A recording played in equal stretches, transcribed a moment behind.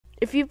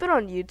If you've been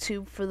on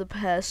YouTube for the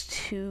past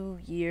 2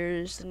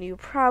 years, then you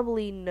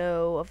probably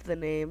know of the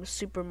name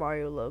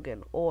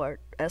SuperMarioLogan, or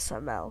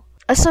SML.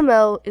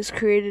 SML is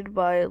created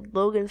by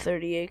Logan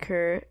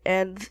 30acre,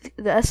 and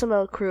the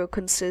SML crew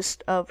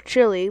consists of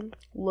Chili,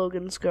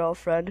 Logan's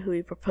girlfriend who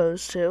he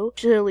proposed to,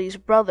 Chili's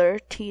brother,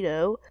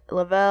 Tito,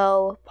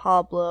 Lavelle,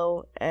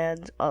 Pablo,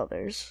 and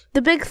others.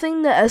 The big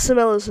thing that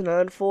SML is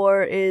known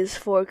for is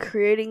for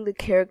creating the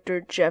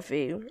character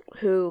Jeffy,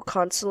 who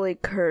constantly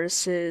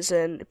curses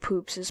and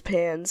poops his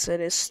pants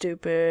and is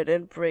stupid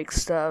and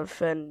breaks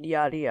stuff and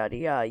yada yada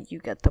yada. You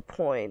get the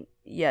point.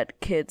 Yet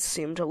kids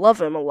seem to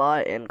love him a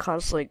lot and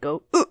constantly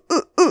go,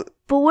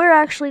 But we're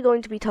actually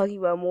going to be talking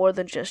about more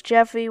than just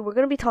Jeffy. We're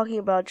going to be talking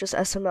about just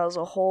SML as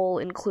a whole,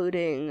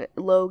 including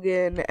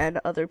Logan and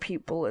other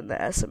people in the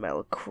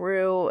SML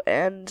crew.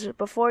 And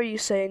before you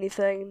say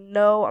anything,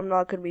 no, I'm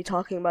not going to be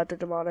talking about the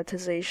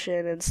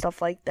demonetization and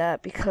stuff like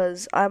that,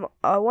 because I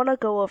want to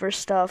go over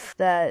stuff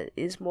that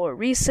is more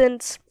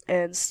recent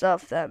and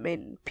stuff that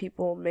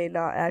people may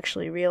not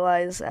actually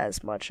realize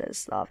as much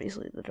as,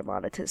 obviously, the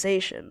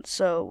demonetization.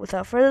 So,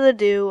 without further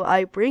ado,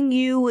 I bring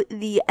you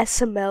the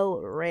SML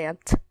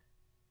rant.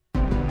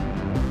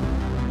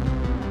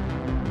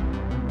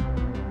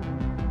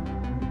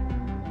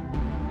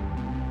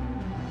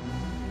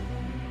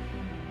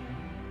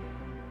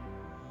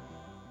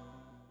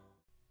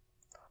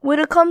 When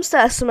it comes to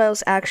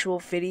SML's actual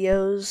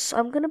videos,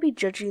 I'm going to be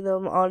judging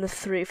them on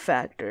 3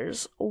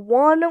 factors.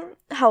 1,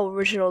 how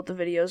original the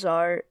videos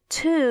are.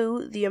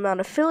 2, the amount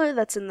of filler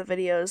that's in the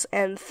videos.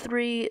 And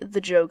 3, the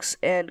jokes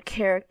and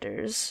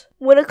characters.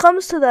 When it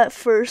comes to that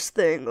first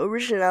thing,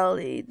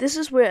 originality, this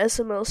is where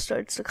SML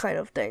starts to kind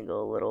of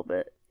dangle a little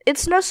bit.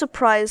 It's no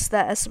surprise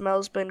that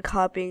SML's been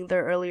copying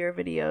their earlier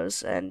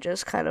videos and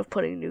just kind of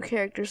putting new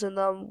characters in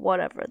them,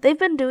 whatever. They've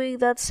been doing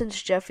that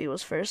since Jeffy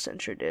was first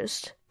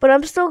introduced. But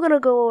I'm still gonna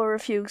go over a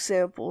few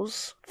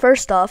examples.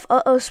 First off,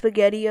 Uh-Oh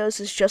SpaghettiOs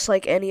is just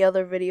like any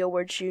other video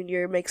where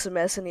Junior makes a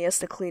mess and he has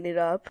to clean it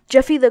up.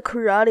 Jeffy the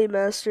Karate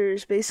Master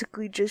is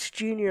basically just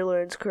Junior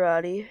learns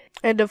karate.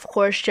 And of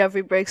course,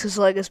 Jeffy breaks his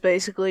leg is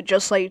basically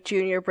just like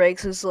Junior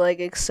breaks his leg,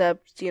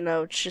 except,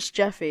 it's just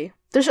Jeffy.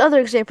 There's other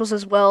examples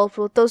as well,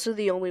 but those are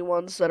the only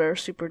ones that are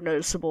super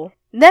noticeable.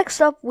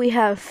 Next up, we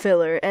have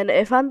filler, and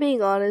if I'm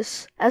being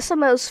honest,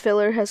 SML's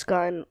filler has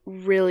gotten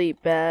really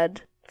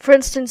bad. For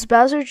instance,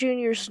 Bowser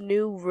Jr.'s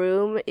new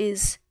room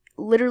is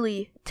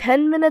literally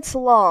 10 minutes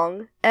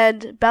long,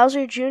 and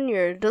Bowser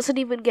Jr. doesn't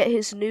even get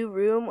his new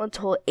room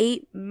until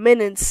 8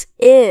 minutes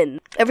in.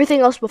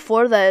 Everything else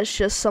before that is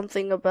just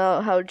something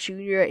about how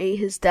Jr. ate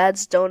his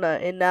dad's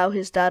donut, and now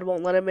his dad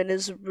won't let him in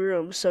his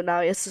room, so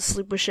now he has to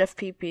sleep with Chef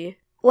Pee-Pee.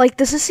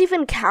 Does this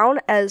even count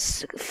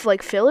as,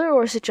 filler,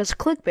 or is it just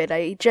clickbait?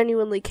 I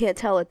genuinely can't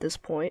tell at this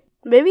point.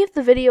 Maybe if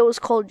the video was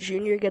called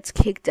Junior Gets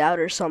Kicked Out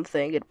or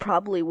something, it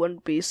probably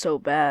wouldn't be so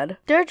bad.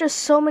 There are just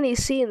so many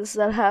scenes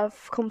that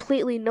have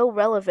completely no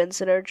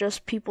relevance and are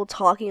just people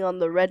talking on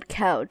the red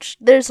couch.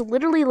 There's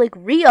literally,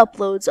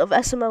 re-uploads of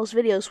SML's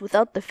videos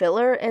without the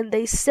filler, and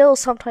they still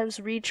sometimes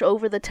reach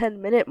over the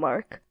 10-minute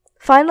mark.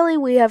 Finally,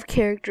 we have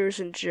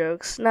characters and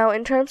jokes. Now,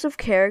 in terms of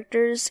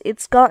characters,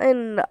 it's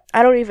gotten,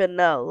 I don't even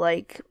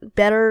know,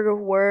 better or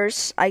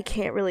worse, I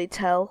can't really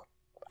tell.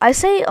 I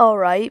say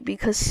alright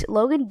because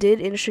Logan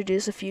did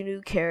introduce a few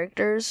new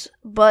characters,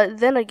 but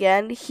then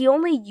again, he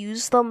only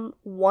used them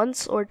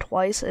once or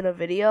twice in a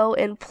video,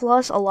 and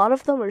plus, a lot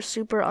of them are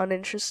super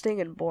uninteresting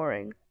and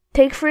boring.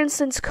 Take, for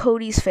instance,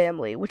 Cody's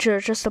family, which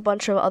are just a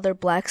bunch of other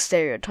black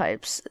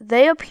stereotypes.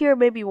 They appear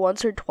maybe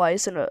once or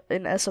twice in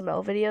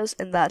SML videos,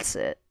 and that's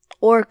it.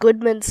 Or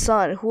Goodman's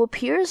son, who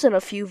appears in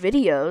a few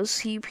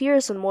videos. He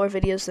appears in more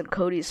videos than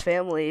Cody's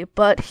family,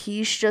 but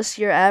he's just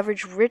your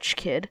average rich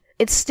kid.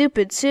 It's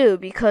stupid too,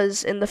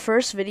 because in the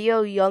first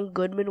video young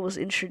Goodman was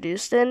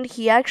introduced in,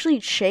 he actually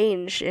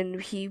changed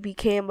and he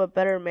became a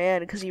better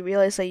man because he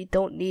realized that you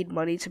don't need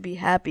money to be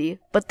happy.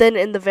 But then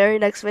in the very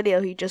next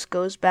video, he just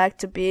goes back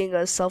to being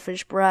a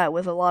selfish brat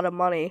with a lot of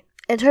money.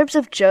 In terms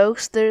of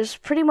jokes, there's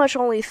pretty much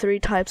only 3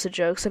 types of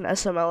jokes in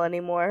SML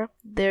anymore.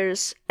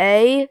 There's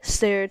A,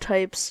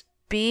 stereotypes,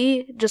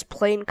 B, just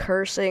plain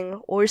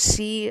cursing, or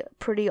C,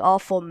 pretty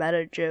awful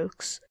meta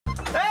jokes.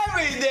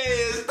 Every day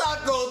is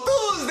Taco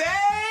Tuesday!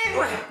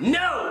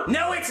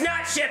 No, it's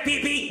not, Chef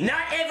Pee-Pee.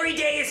 Not every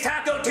day is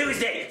Taco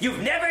Tuesday.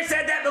 You've never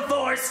said that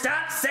before.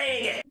 Stop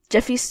saying it.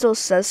 Jeffy still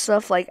says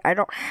stuff like, I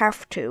don't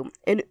have to,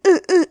 and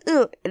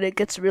it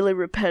gets really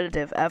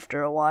repetitive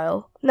after a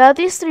while. Now,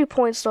 these 3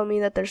 points don't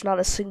mean that there's not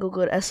a single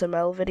good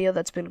SML video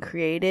that's been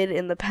created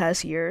in the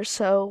past year or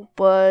so,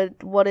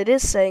 but what it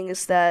is saying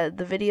is that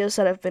the videos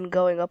that have been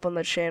going up on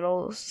the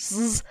channel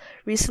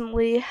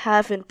recently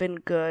haven't been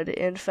good.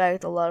 In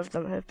fact, a lot of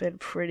them have been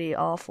pretty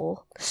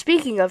awful.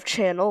 Speaking of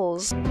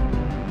channels,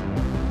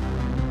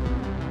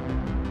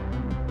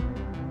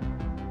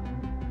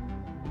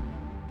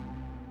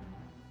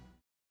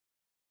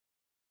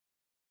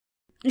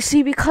 You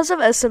see, because of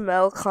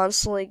SML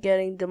constantly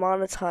getting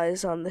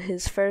demonetized on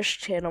his first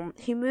channel,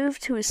 he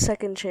moved to his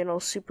second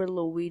channel,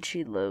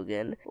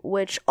 SuperLuigiLogan,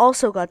 which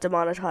also got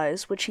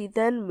demonetized, which he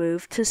then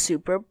moved to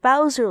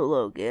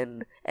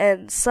SuperBowserLogan.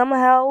 And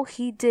somehow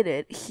he did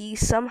it. He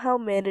somehow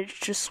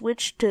managed to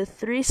switch to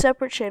 3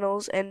 separate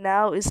channels and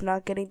now is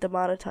not getting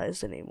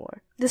demonetized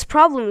anymore. This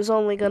problem is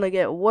only gonna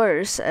get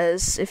worse,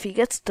 as if he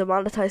gets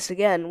demonetized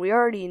again, we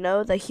already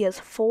know that he has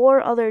 4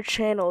 other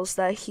channels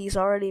that he's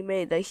already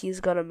made that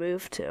he's gonna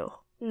move to.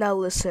 Now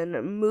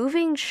listen,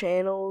 moving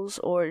channels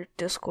or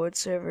Discord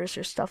servers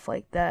or stuff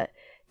like that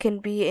can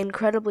be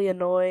incredibly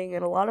annoying,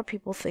 and a lot of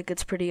people think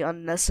it's pretty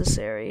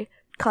unnecessary.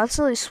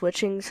 Constantly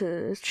switching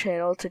to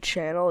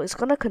channel is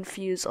gonna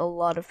confuse a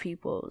lot of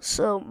people,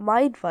 so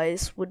my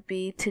advice would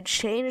be to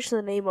change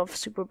the name of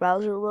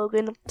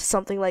SuperBowserLogan to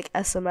something like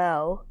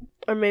SML,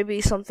 or maybe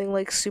something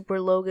like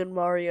Super Logan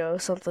Mario,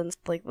 something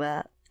like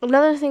that.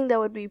 Another thing that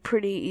would be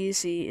pretty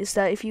easy is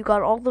that if you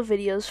got all the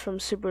videos from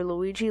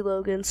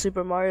SuperLuigiLogan,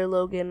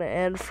 SuperMarioLogan,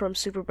 and from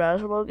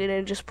SuperBowserLogan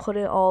and just put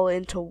it all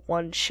into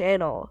one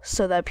channel,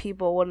 so that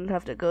people wouldn't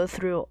have to go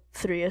through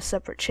 3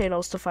 separate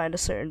channels to find a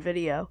certain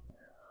video.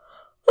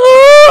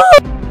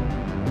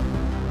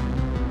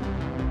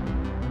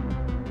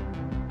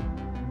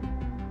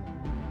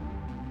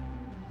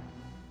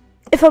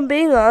 If I'm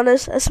being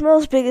honest,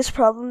 SML's biggest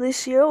problem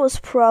this year was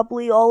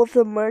probably all of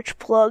the merch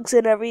plugs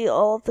and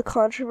all of the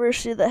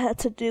controversy that had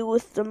to do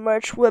with the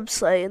merch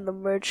website and the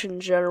merch in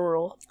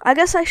general. I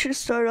guess I should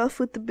start off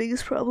with the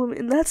biggest problem,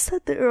 and that's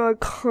that there are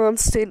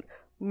constant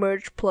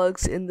merch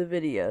plugs in the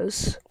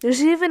videos.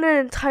 There's even an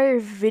entire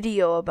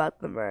video about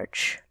the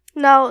merch.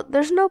 Now,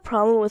 there's no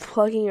problem with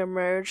plugging your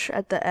merch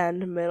at the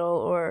end, middle,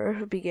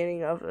 or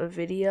beginning of a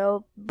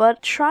video,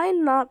 but try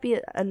and not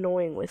be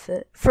annoying with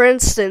it. For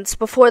instance,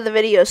 before the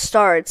video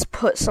starts,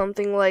 put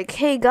something like,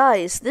 "Hey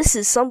guys, this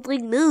is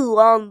something new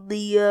on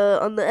the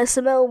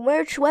SML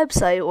merch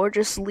website," or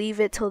just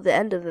leave it till the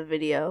end of the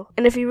video.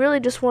 And if you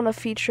really just want to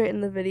feature it in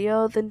the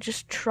video, then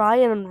just try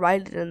and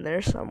write it in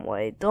there some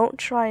way. Don't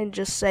try and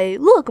just say,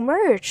 "Look,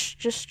 merch!"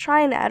 Just try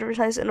and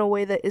advertise in a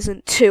way that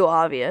isn't too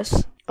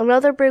obvious.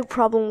 Another big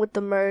problem with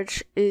the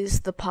merch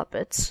is the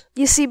puppets.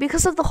 You see,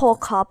 because of the whole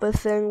Kappa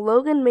thing,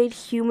 Logan made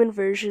human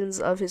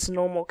versions of his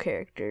normal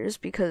characters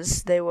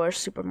because they were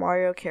Super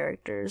Mario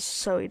characters,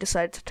 so he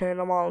decided to turn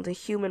them all into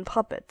human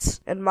puppets.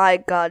 And my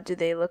god, do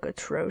they look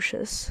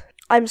atrocious.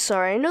 I'm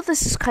sorry, I know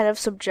this is kind of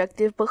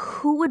subjective, but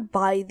who would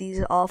buy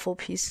these awful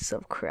pieces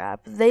of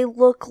crap? They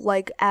look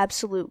like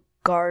absolute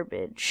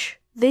garbage.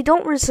 They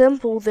don't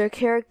resemble their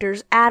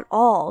characters at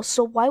all,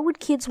 so why would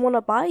kids want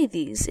to buy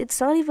these? It's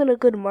not even a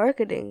good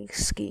marketing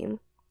scheme.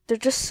 They're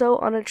just so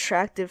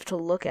unattractive to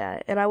look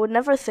at, and I would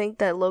never think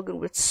that Logan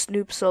would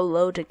snoop so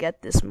low to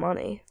get this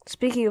money.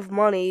 Speaking of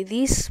money,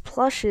 these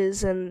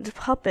plushes and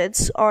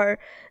puppets are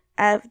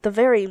at the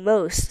very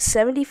most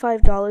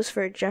 $75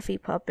 for a Jeffy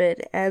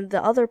puppet, and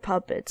the other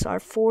puppets are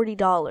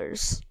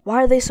 $40.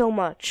 Why are they so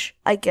much?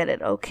 I get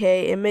it,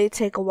 okay, it may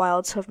take a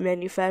while to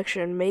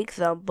manufacture and make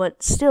them,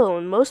 but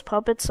still, most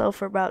puppets sell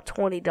for about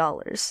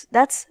 $20.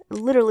 That's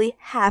literally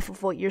half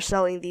of what you're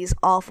selling these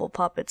awful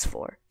puppets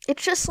for.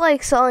 It's just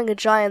like selling a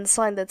giant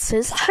sign that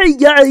says, "Hey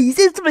guys,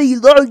 it's me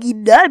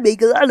Logan, I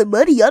make a lot of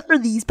money off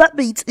of these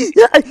puppets."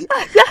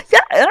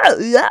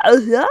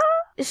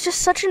 It's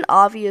just such an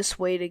obvious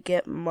way to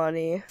get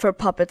money for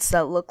puppets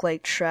that look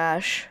like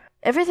trash.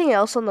 Everything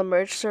else on the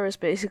merch store is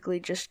basically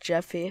just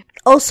Jeffy.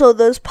 Also,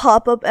 those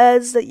pop-up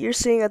ads that you're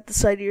seeing at the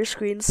side of your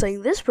screen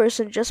saying, "This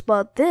person just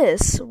bought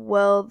this,"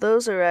 well,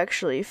 those are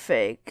actually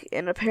fake,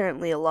 and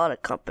apparently a lot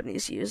of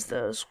companies use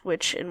those,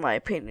 which in my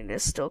opinion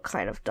is still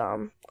kind of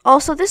dumb.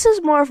 Also, this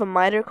is more of a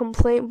minor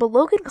complaint, but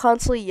Logan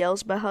constantly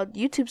yells about how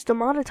YouTube's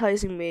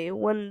demonetizing me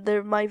when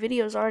my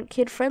videos aren't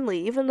kid-friendly,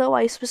 even though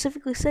I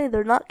specifically say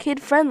they're not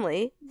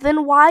kid-friendly.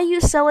 Then why are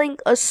you selling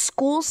a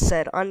school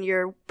set on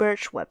your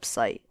merch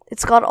website?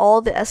 It's got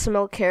all the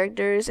SML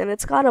characters, and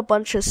it's got a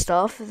bunch of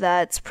stuff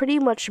that's pretty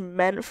much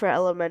meant for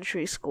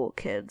elementary school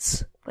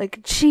kids.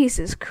 Like,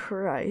 Jesus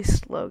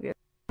Christ, Logan.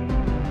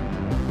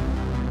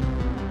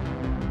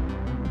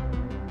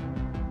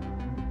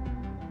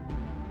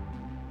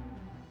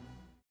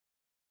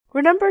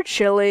 Remember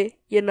Chili?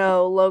 You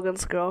know,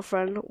 Logan's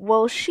girlfriend?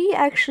 Well, she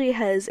actually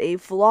has a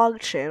vlog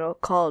channel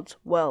called,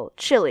 well,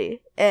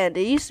 Chili, and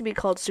it used to be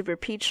called Super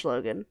Peach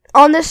Logan.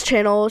 On this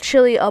channel,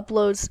 Chili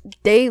uploads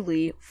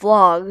daily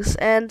vlogs,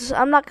 and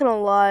I'm not gonna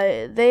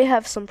lie, they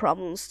have some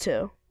problems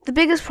too. The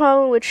biggest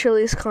problem with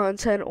Chili's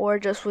content, or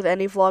just with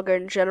any vlogger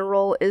in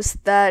general, is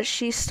that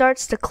she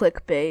starts to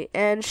clickbait,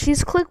 and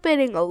she's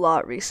clickbaiting a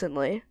lot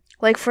recently.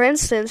 Like, for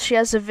instance, she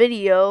has a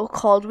video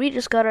called "We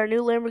Just Got Our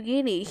New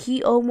Lamborghini.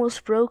 He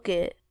Almost Broke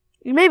It."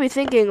 You may be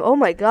thinking, oh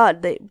my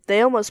god,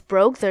 they almost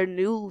broke their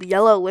new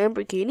yellow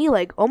Lamborghini?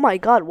 Like, oh my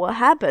god, what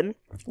happened?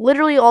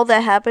 Literally all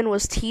that happened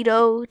was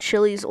Tito,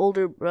 Chili's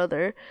older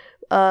brother,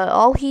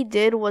 all he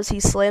did was he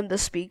slammed the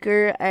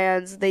speaker,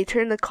 and they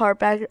turned the car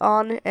back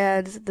on,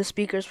 and the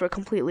speakers were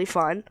completely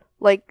fine.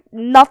 Like,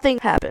 nothing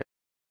happened.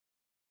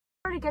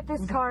 If I were to get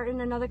this car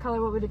in another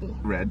color, what would it be?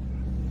 Red.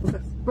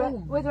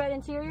 With red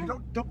interior?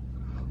 Don't.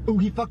 Oh,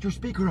 he fucked your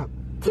speaker up.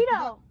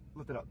 Tito!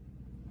 Lift it up.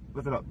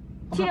 Lift it up.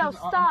 Tito,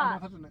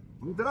 stop.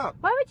 Lift it up.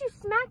 Why would you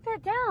smack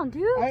that down,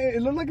 dude?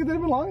 It looked like it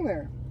didn't belong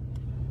there.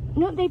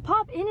 No, they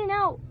pop in and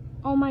out.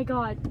 Oh my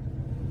god.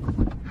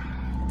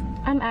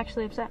 I'm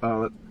actually upset.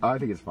 I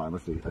think it's fine.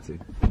 Let's see.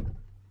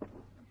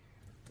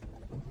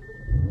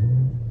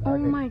 Oh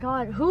my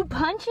god, who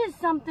punches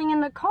something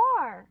in the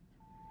car?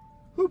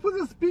 Who put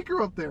the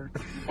speaker up there?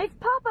 It's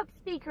pop-up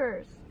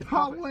speakers.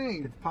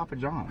 Pauline. It's Papa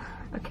John.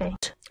 Okay.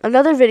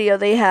 Another video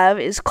they have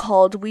is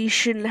called "We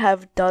Shouldn't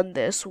Have Done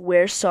This,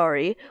 We're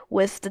Sorry,"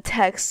 with the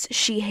text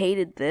 "She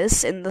hated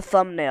this" in the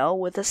thumbnail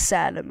with a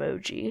sad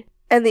emoji.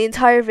 And the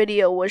entire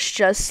video was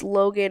just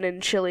Logan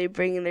and Chili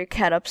bringing their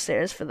cat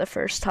upstairs for the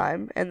first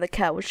time, and the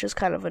cat was just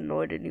kind of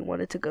annoyed and he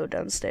wanted to go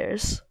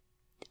downstairs.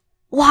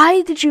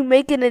 Why did you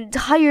make an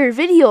entire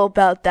video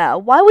about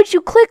that? Why would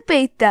you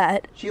clickbait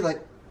that? She's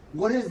like,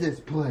 what is this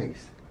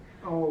place?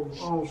 Oh,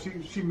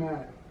 she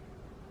mad.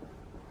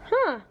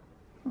 Huh.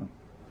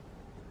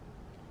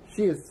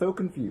 She is so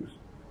confused.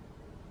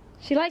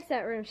 She likes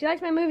that room. She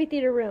likes my movie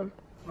theater room.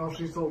 Oh,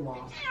 she's so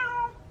lost.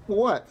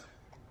 What?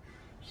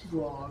 She's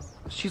lost.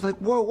 She's like,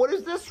 whoa, what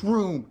is this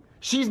room?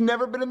 She's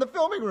never been in the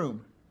filming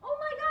room. Oh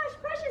my gosh,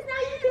 Precious, now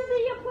you can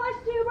see a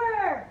plush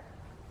tuber!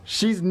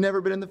 She's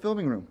never been in the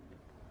filming room.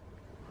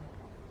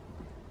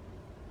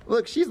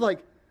 Look, she's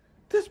like,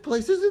 this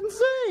place is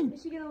insane.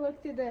 Is she gonna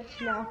look through the...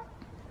 No.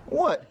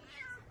 What?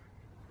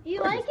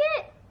 You like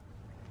it?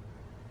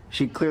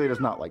 She clearly does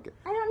not like it.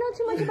 I don't know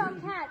too much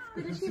about cats,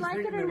 but does she like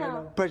it or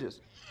no? Precious.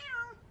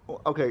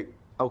 Okay,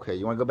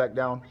 you want to go back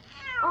down?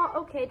 Oh,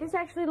 okay, this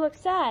actually looks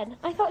sad.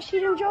 I thought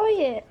she'd enjoy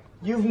it.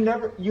 You've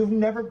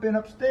never been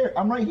upstairs.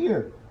 I'm right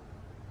here.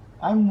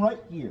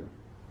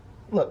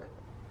 Look.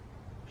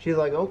 She's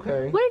like,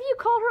 okay. What if you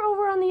called her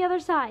over on the other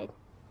side?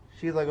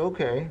 She's like,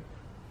 okay.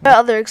 There are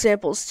other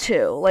examples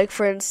too, like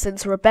for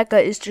instance,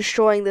 Rebecca is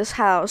destroying this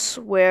house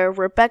where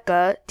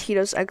Rebecca,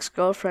 Tito's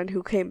ex-girlfriend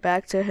who came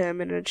back to him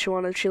in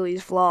one of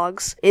Chili's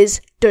vlogs, is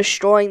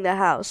destroying the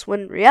house, when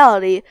in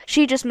reality,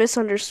 she just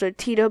misunderstood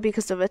Tito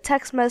because of a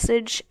text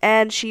message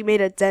and she made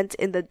a dent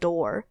in the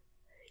door.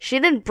 She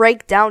didn't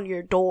break down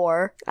your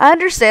door. I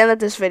understand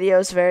that this video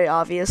is very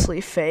obviously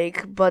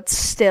fake, but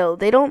still,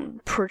 they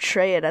don't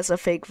portray it as a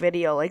fake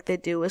video like they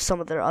do with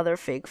some of their other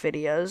fake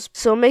videos.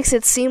 So it makes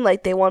it seem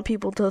like they want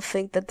people to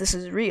think that this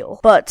is real.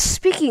 But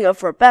speaking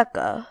of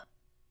Rebecca,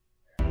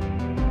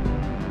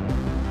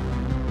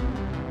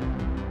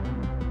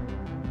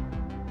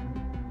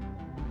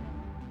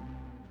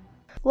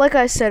 like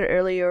I said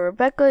earlier,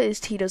 Rebecca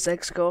is Tito's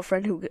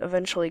ex-girlfriend who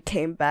eventually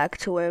came back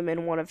to him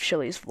in one of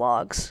Chili's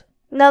vlogs.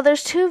 Now,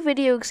 there's two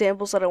video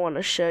examples that I want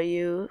to show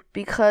you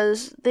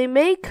because they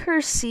make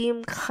her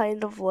seem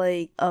kind of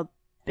like a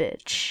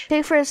bitch.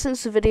 Take, for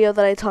instance, the video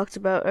that I talked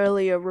about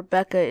earlier,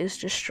 Rebecca is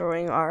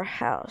destroying our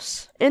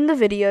house. In the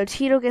video,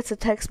 Tito gets a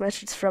text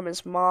message from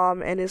his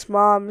mom, and his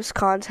mom's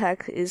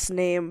contact is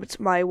named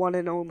My One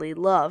and Only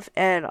Love,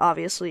 and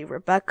obviously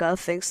Rebecca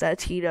thinks that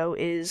Tito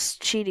is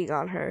cheating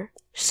on her.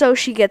 So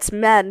she gets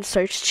mad and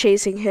starts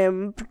chasing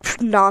him,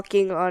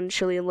 knocking on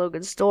Chili and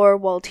Logan's door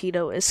while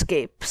Tito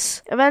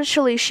escapes.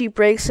 Eventually, she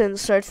breaks in and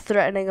starts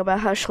threatening about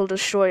how she'll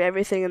destroy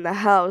everything in the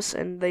house,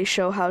 and they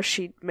show how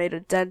she made a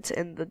dent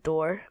in the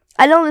door.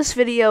 I know this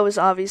video is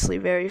obviously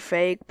very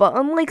fake, but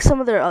unlike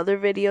some of their other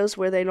videos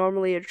where they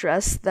normally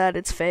address that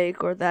it's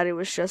fake or that it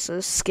was just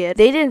a skit,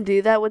 they didn't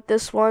do that with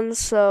this one,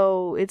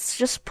 so it's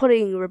just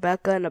putting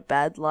Rebecca in a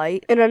bad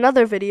light. In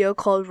another video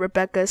called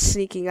Rebecca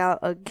Sneaking Out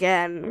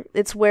Again,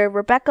 it's where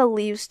Rebecca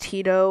leaves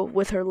Tito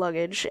with her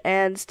luggage,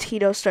 and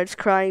Tito starts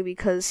crying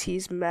because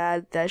he's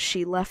mad that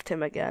she left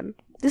him again.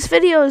 This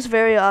video is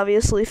very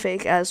obviously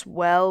fake as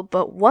well,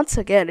 but once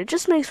again, it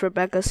just makes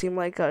Rebecca seem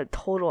like a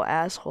total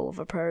asshole of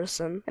a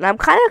person. And I'm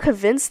kind of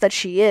convinced that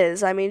she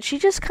is. I mean, she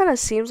just kind of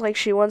seems like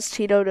she wants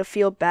Tito to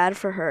feel bad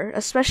for her,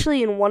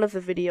 especially in one of the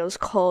videos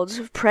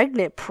called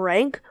Pregnant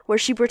Prank, where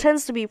she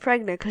pretends to be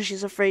pregnant because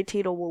she's afraid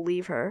Tito will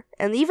leave her.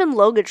 And even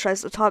Logan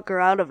tries to talk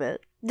her out of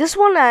it. This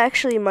one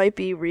actually might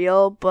be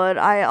real, but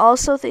I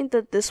also think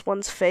that this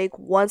one's fake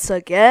once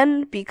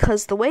again,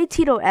 because the way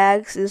Tito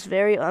acts is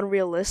very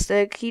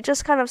unrealistic. He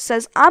just kind of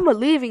says, "I'm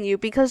leaving you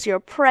because you're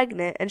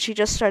pregnant," and she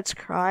just starts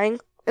crying.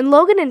 And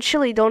Logan and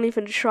Chili don't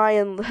even try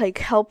and,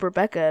 help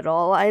Rebecca at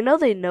all. I know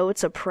they know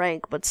it's a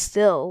prank, but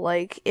still,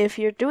 if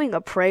you're doing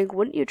a prank,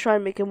 wouldn't you try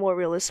and make it more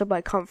realistic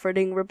by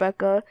comforting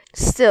Rebecca?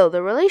 Still,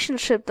 the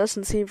relationship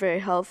doesn't seem very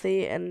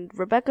healthy, and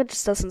Rebecca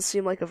just doesn't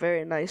seem like a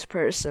very nice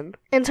person.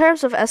 In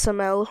terms of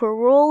SML, her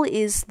role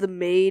is the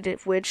maid,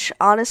 which,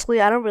 honestly,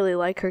 I don't really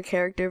like her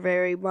character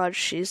very much.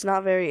 She's not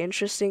a very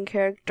interesting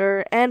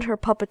character, and her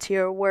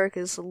puppeteer work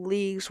is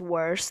leagues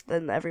worse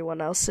than everyone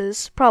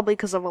else's, probably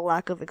because of a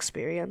lack of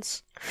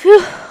experience.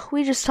 Phew,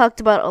 we just talked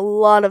about a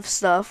lot of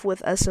stuff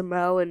with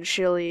SML and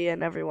Chili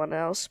and everyone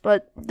else,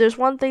 but there's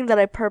one thing that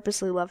I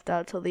purposely left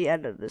out till the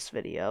end of this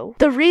video.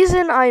 The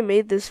reason I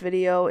made this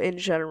video in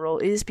general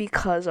is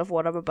because of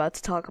what I'm about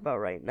to talk about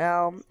right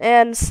now,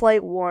 and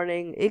slight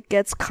warning, it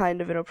gets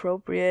kind of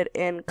inappropriate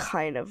and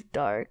kind of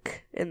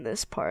dark in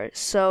this part,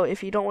 so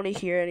if you don't want to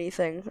hear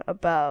anything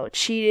about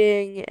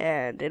cheating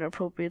and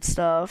inappropriate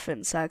stuff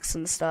and sex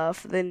and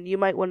stuff, then you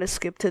might want to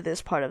skip to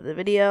this part of the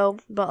video,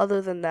 but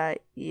other than that,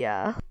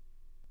 yeah.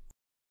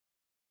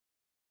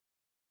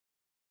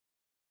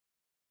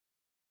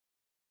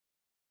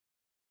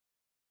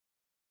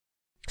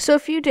 So a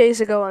few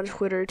days ago on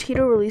Twitter,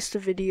 Tito released a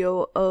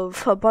video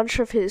of a bunch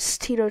of his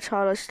Tito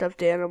Chata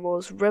stuffed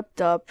animals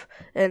ripped up,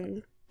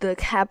 and the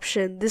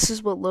caption, "This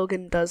is what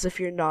Logan does if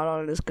you're not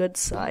on his good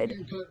side."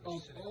 You put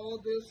up all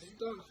this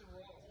stuff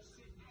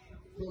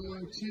from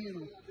my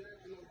channel.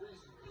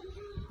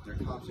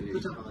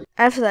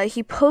 After that,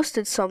 he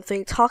posted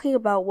something talking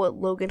about what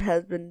Logan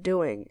had been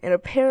doing, and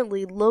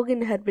apparently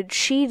Logan had been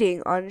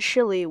cheating on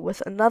Chili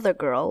with another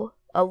girl,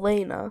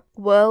 Elena.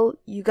 Well,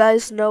 you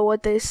guys know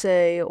what they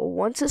say,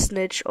 once a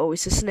snitch,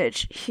 always a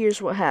snitch.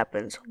 Here's what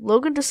happened.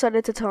 Logan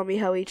decided to tell me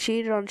how he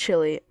cheated on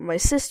Chili, my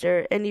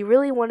sister, and he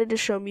really wanted to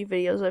show me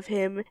videos of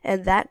him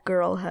and that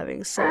girl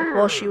having sex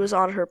while she was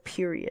on her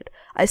period.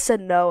 I said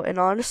no, and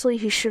honestly,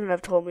 he shouldn't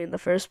have told me in the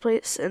first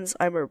place, since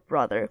I'm her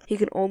brother. He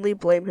can only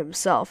blame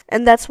himself.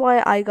 And that's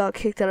why I got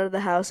kicked out of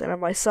the house and had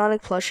my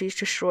Sonic plushies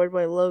destroyed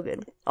by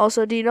Logan.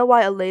 Also, do you know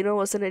why Elena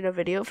wasn't in a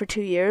video for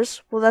 2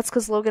 years? Well, that's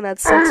because Logan had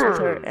sex with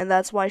her, and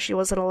that's why she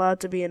wasn't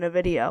allowed to be in a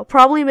video.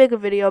 Probably make a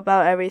video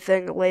about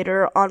everything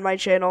later on my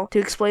channel to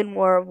explain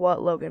more of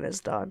what Logan has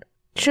done.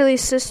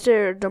 Chili's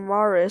sister,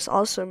 Damaris,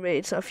 also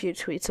made a few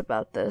tweets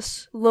about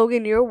this.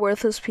 Logan, you're a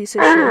worthless piece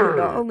of shit who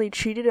not only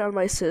cheated on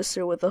my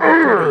sister with a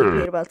hooker that you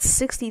paid about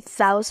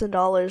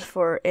 $60,000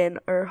 for in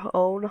her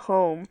own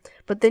home,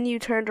 but then you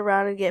turned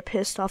around and get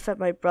pissed off at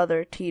my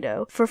brother,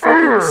 Tito, for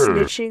fucking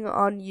snitching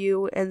on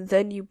you, and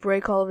then you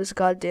break all of his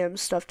goddamn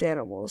stuffed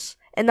animals.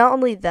 And not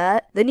only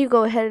that, then you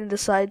go ahead and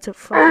decide to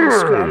fucking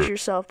scratch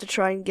yourself to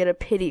try and get a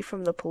pity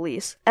from the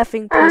police.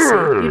 Effing pussy.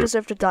 You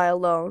deserve to die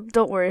alone.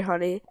 Don't worry,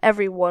 honey.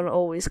 Everyone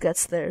always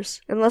gets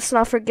theirs. And let's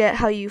not forget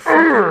how you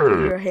fucking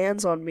put your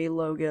hands on me,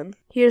 Logan.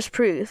 Here's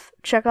proof.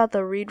 Check out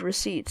the read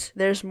receipts.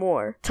 There's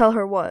more. Tell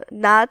her what?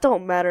 Nah, it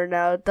don't matter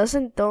now.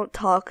 Don't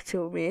talk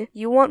to me.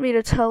 You want me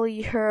to tell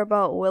her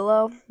about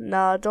Willow?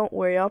 Nah, don't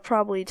worry. I'll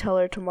probably tell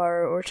her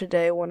tomorrow or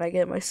today when I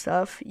get my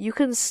stuff. You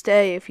can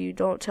stay if you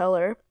don't tell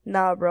her.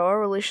 Nah, bro,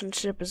 our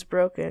relationship is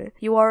broken.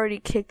 You already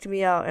kicked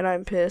me out and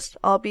I'm pissed.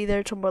 I'll be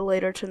there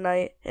later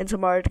tonight and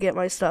tomorrow to get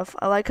my stuff.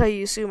 I like how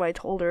you assume I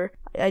told her.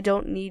 I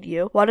don't need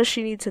you. Why does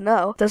she need to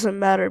know? Doesn't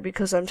matter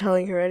because I'm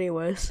telling her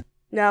anyways.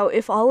 Now,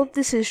 if all of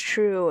this is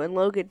true and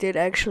Logan did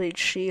actually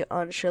cheat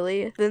on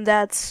Chili, then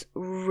that's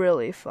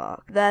really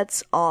fucked.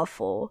 That's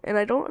awful. And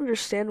I don't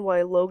understand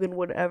why Logan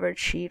would ever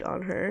cheat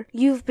on her.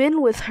 You've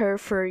been with her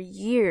for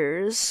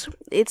years.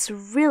 It's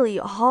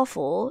really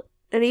awful.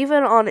 And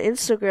even on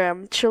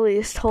Instagram, Chili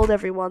has told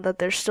everyone that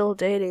they're still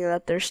dating and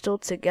that they're still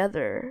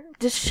together.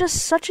 It's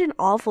just such an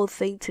awful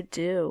thing to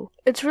do.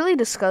 It's really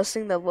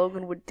disgusting that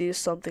Logan would do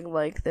something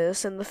like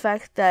this, and the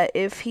fact that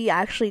if he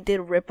actually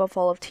did rip off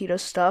all of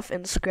Tito's stuff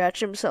and scratch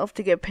himself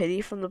to get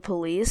pity from the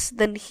police,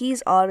 then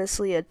he's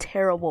honestly a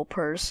terrible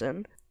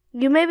person.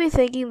 You may be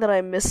thinking that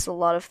I missed a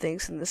lot of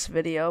things in this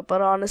video,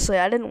 but honestly,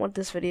 I didn't want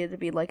this video to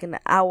be like an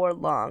hour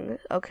long,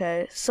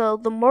 okay? So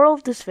the moral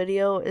of this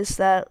video is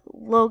that,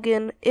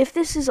 Logan, if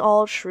this is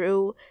all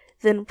true,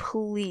 then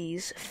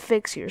please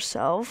fix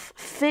yourself.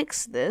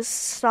 Fix this.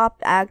 Stop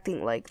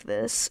acting like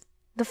this.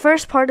 The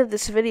first part of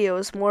this video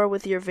is more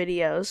with your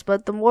videos,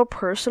 but the more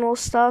personal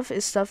stuff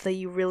is stuff that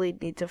you really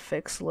need to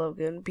fix,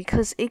 Logan,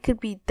 because it could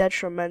be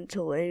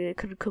detrimental and it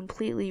could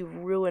completely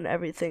ruin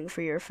everything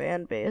for your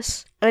fan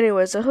base.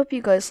 Anyways, I hope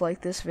you guys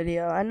liked this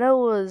video. I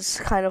know it was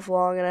kind of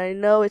long and I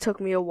know it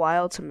took me a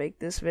while to make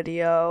this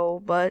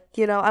video, but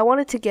you know, I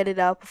wanted to get it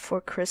out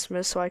before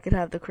Christmas so I could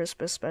have the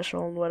Christmas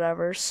special and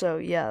whatever. So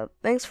yeah,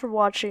 thanks for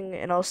watching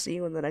and I'll see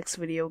you in the next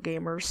video,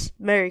 gamers.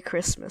 Merry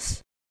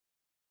Christmas.